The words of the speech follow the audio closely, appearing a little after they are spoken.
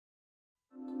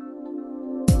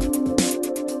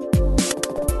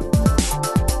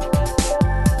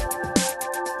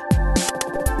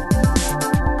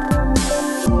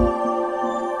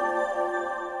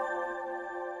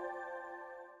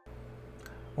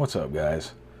What's up,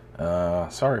 guys?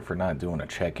 Sorry for not doing a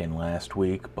check-in last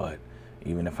week, but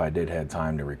even if I did have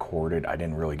time to record it, I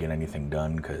didn't really get anything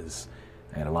done because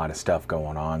I had a lot of stuff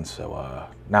going on, so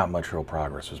not much real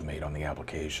progress was made on the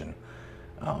application.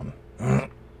 But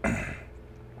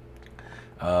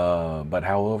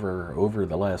however, over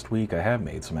the last week, I have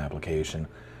made some application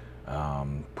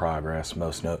progress.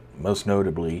 Most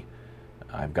notably,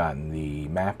 I've gotten the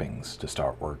mappings to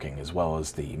start working, as well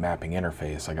as the mapping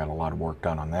interface. I got a lot of work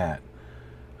done on that.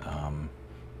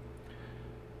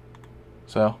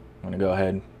 So I'm going to go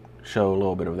ahead and show a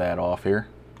little bit of that off here.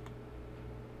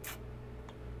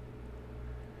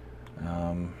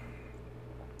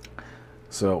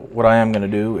 So what I am going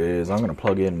to do is I'm going to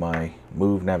plug in my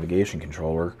Move navigation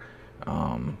controller,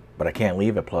 but I can't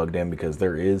leave it plugged in because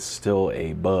there is still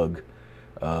a bug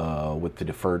with the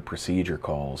deferred procedure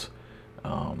calls.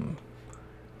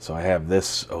 So I have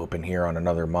this open here on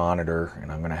another monitor,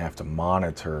 and I'm going to have to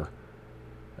monitor.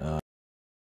 I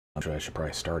should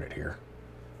probably start it here.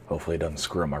 Hopefully it doesn't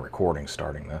screw up my recording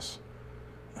starting this.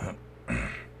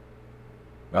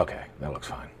 Okay, that looks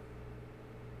fine.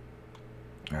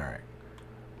 Alright,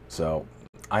 so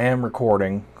I am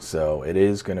recording, so it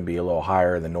is going to be a little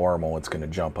higher than normal. It's going to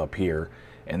jump up here,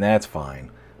 and that's fine.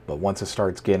 But once it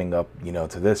starts getting up,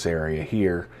 to this area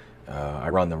here, I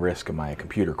run the risk of my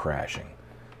computer crashing.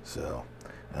 So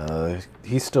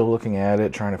he's still looking at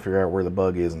it, trying to figure out where the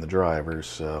bug is in the drivers.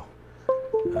 So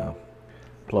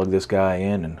plug this guy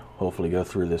in and hopefully go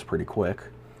through this pretty quick.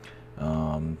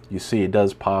 You see it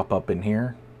does pop up in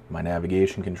here, my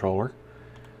navigation controller.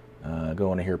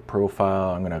 Go into here,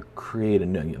 profile. I'm going to create a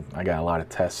new, I got a lot of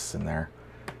tests in there.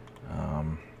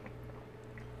 I'm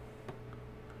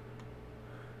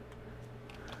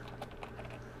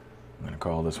going to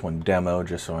call this one demo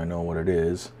just so I know what it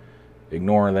is.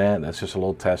 Ignore that, that's just a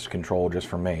little test control just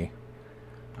for me.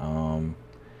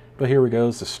 But here we go,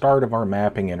 it's the start of our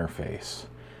mapping interface.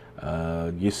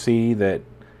 You see that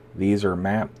these are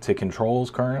mapped to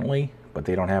controls currently, but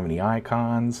they don't have any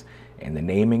icons, and the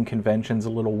naming convention's a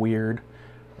little weird.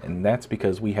 And that's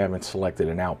because we haven't selected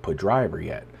an output driver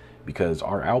yet, because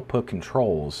our output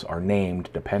controls are named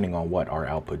depending on what our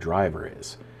output driver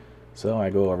is. So I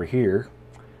go over here,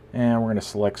 and we're going to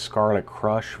select Scarlet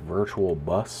Crush Virtual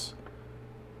Bus.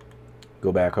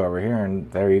 Go back over here,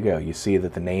 and there you go. You see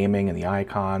that the naming and the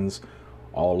icons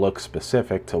all look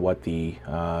specific to what the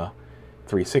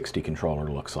 360 controller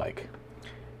looks like.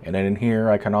 And then in here,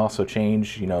 I can also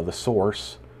change, the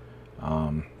source.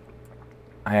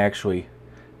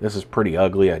 This is pretty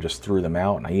ugly. I just threw them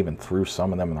out, and I even threw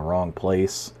some of them in the wrong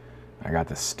place. I got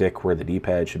the stick where the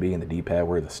D-pad should be and the D-pad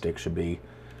where the stick should be.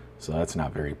 So that's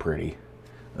not very pretty.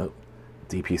 Oh,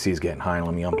 DPC's getting high.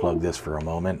 Let me unplug this for a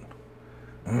moment.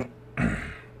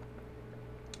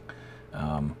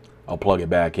 I'll plug it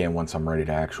back in once I'm ready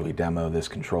to actually demo this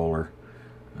controller.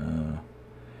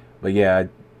 But yeah, I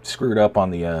screwed up on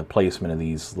the placement of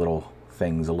these little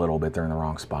things a little bit. They're in the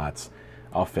wrong spots.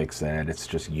 I'll fix that. It's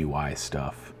just UI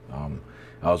stuff. I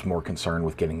was more concerned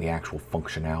with getting the actual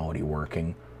functionality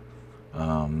working.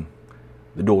 The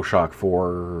DualShock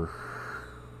 4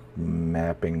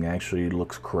 mapping actually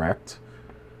looks correct.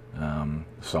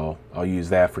 So I'll use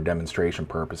that for demonstration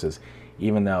purposes.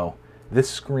 Even though this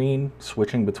screen,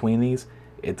 switching between these,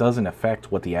 it doesn't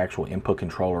affect what the actual input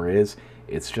controller is.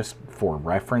 It's just for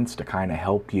reference to kind of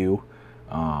help you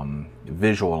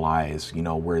visualize,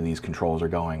 where these controls are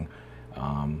going.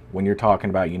 When you're talking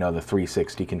about, the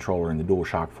 360 controller and the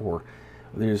DualShock 4,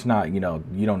 there's not, you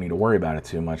don't need to worry about it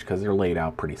too much because they're laid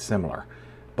out pretty similar.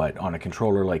 But on a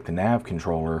controller like the Nav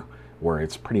Controller, where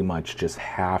it's pretty much just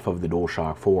half of the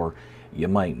DualShock 4, you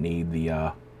might need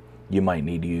the you might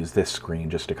need to use this screen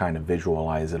just to kind of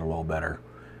visualize it a little better.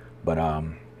 But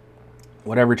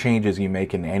whatever changes you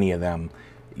make in any of them,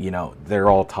 they're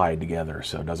all tied together,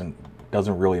 so it doesn't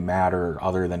really matter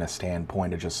other than a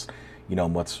standpoint of just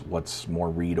what's more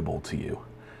readable to you.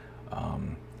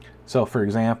 So for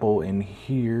example, in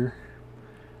here,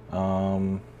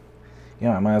 I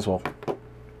might as well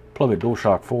plug a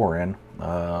DualShock 4 in.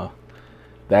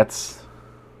 That's,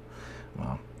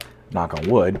 well, knock on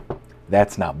wood,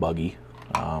 that's not buggy.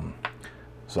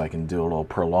 So I can do a little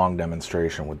prolonged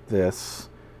demonstration with this,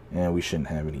 and we shouldn't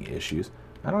have any issues.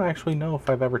 I don't actually know if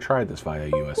I've ever tried this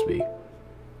via USB.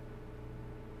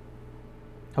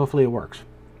 Hopefully it works.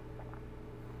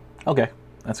 Okay,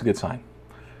 that's a good sign.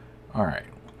 All right,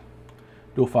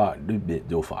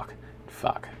 DualShock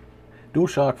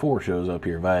 4 shows up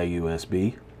here via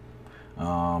USB.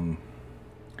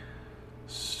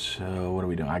 So what are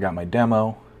we doing? I got my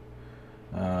demo.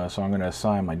 So I'm going to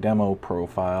assign my demo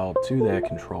profile to that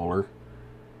controller.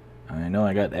 I know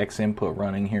I got X input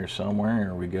running here somewhere.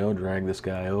 Here we go. Drag this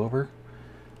guy over.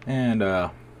 And,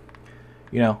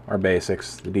 you know, our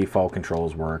basics. The default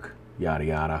controls work. Yada,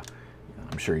 yada.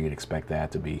 I'm sure you'd expect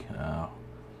that to be.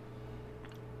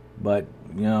 But,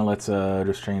 you know, let's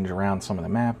just change around some of the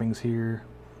mappings here.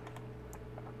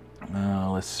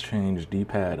 Let's change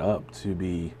D-pad up to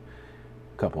be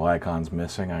a couple icons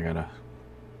missing. I gotta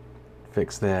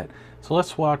fix that. So let's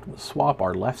swap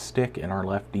our left stick and our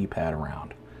left D-pad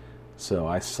around. So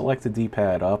I select the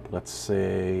D-pad up. Let's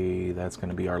say that's going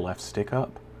to be our left stick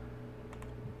up.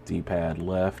 D-pad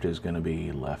left is going to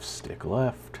be left stick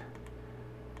left.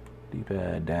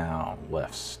 D-pad down,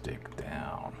 left stick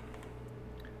down.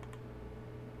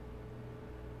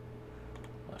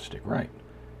 Left stick right.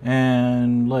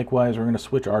 And likewise, we're going to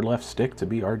switch our left stick to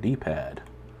be our D-pad.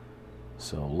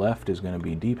 So left is going to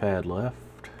be D-pad left.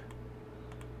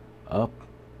 Up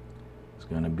is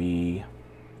going to be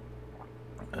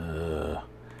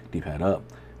D-pad up.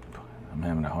 I'm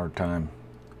having a hard time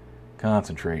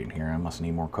concentrating here. I must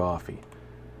need more coffee.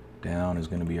 Down is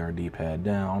going to be our D-pad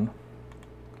down.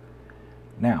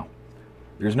 Now,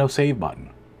 there's no save button.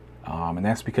 And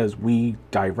that's because we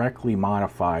directly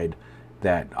modified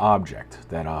that object,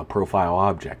 that profile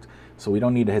object. So we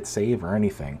don't need to hit save or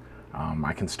anything.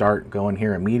 I can start going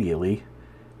here immediately.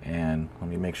 And let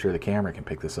me make sure the camera can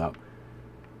pick this up.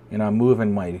 And I'm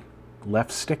moving my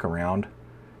left stick around,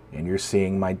 and you're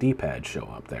seeing my D-pad show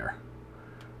up there.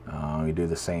 We do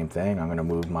the same thing. I'm going to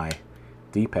move my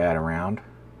D-pad around,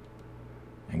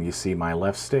 and you see my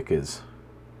left stick is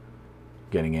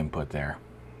getting input there.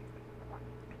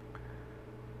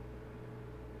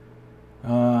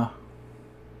 Oh,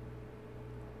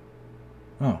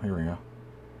 here we go.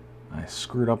 I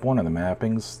screwed up one of the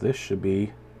mappings. This should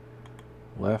be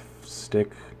left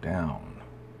stick down.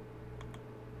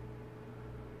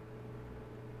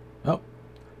 Oh,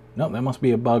 no, that must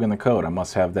be a bug in the code. I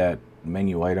must have that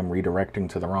menu item redirecting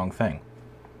to the wrong thing.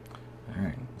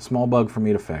 Alright, small bug for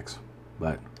me to fix,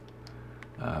 but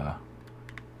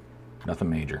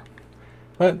nothing major.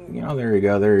 But, you know, there you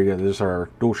go, there you go. This is our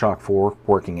DualShock 4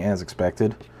 working as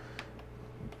expected.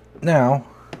 Now,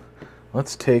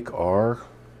 let's take our,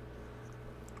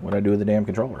 what I do with the damn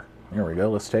controller. There we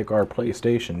go. Let's take our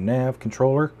PlayStation Nav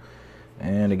controller,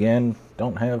 and again,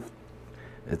 don't have,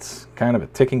 it's kind of a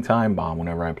ticking time bomb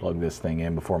whenever I plug this thing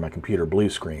in before my computer blue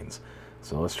screens.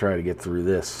 So let's try to get through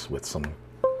this with some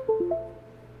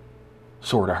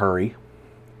sort of hurry.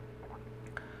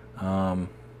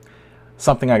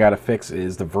 Something I gotta fix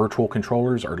is the virtual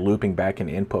controllers are looping back an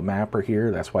input mapper here.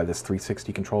 That's why this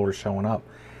 360 controller is showing up.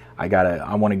 I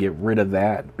want to get rid of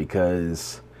that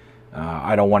because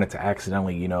I don't want it to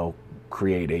accidentally, you know,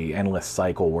 create a endless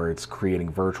cycle where it's creating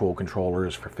virtual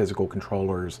controllers for physical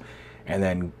controllers, and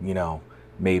then, you know,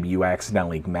 maybe you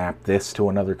accidentally map this to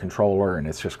another controller and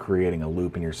it's just creating a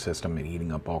loop in your system and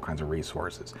eating up all kinds of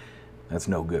resources. That's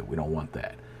no good. We don't want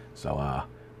that. So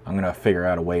I'm going to figure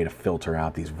out a way to filter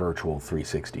out these virtual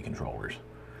 360 controllers.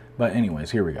 But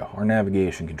anyways, here we go. Our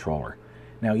navigation controller.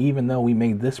 Now, even though we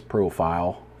made this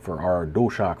profile for our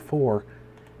DualShock 4,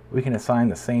 we can assign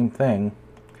the same thing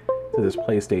to this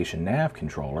PlayStation Nav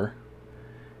controller,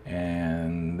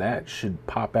 and that should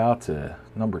pop out to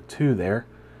number 2 there,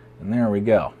 and there we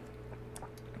go.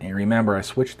 And remember, I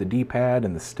switched the D-pad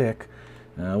and the stick.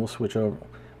 We'll switch over.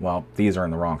 Well, these are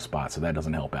in the wrong spot, so that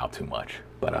doesn't help out too much.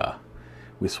 But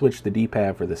we switched the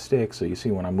D-pad for the stick, so you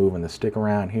see when I'm moving the stick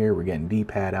around here, we're getting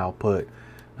D-pad output.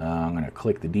 I'm going to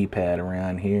click the D-pad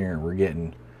around here, and we're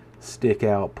getting stick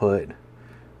output.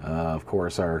 Of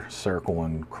course, our circle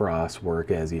and cross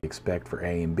work as you expect for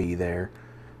A and B there.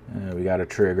 We got a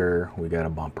trigger, we got a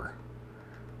bumper.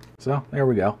 So there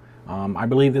we go. I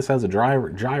believe this has a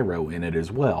gyro in it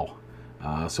as well.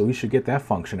 So we should get that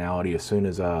functionality as soon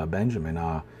as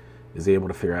Benjamin is able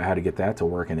to figure out how to get that to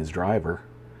work in his driver.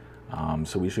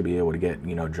 So we should be able to get,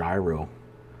 you know, gyro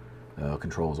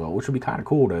control as well, which would be kind of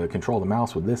cool to control the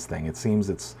mouse with this thing. It seems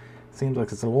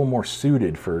like it's a little more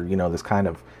suited for, you know, this kind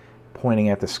of pointing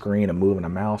at the screen and moving a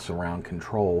mouse around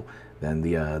control than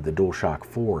the DualShock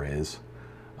 4 is.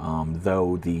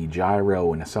 Though the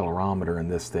gyro and accelerometer in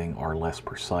this thing are less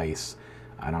precise,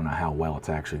 I don't know how well it's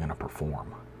actually going to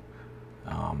perform.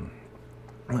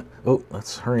 Oh,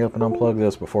 let's hurry up and unplug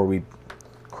this before we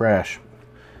crash.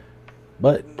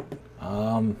 But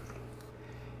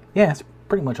yeah, it's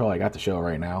pretty much all I got to show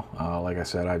right now. Like I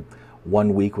said,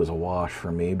 1 week was a wash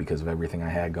for me because of everything I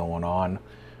had going on.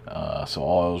 So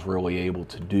all I was really able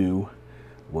to do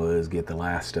was get the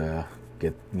last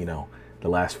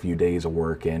few days of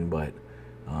work in, but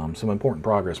some important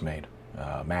progress made.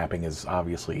 Mapping is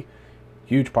obviously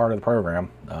huge part of the program.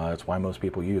 That's why most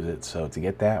people use it. So to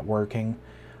get that working,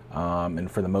 and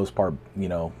for the most part, you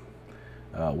know,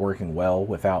 working well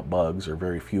without bugs or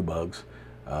very few bugs,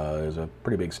 is a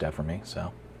pretty big step for me.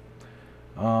 So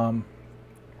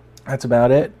that's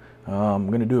about it. I'm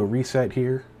going to do a reset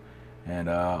here, and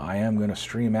I am going to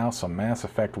stream out some Mass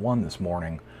Effect 1 this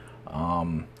morning.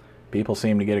 People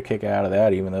seem to get a kick out of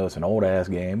that, even though it's an old-ass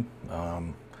game.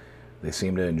 They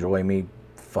seem to enjoy me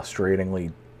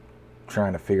frustratingly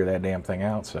trying to figure that damn thing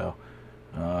out, so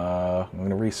I'm going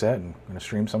to reset and I'm going to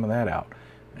stream some of that out.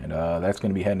 And that's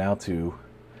going to be heading out to,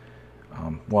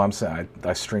 well,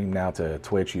 I stream now to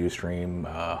Twitch, Ustream,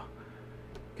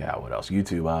 what else?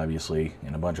 YouTube, obviously,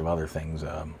 and a bunch of other things.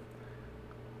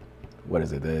 What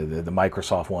is it? The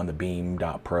Microsoft one, the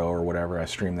Beam.pro or whatever, I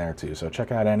stream there too. So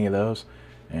check out any of those,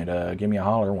 and give me a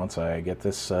holler once I get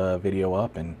this video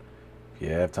up, and if you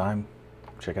have time,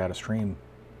 check out a stream.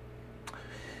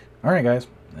 Alright guys,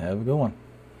 have a good one.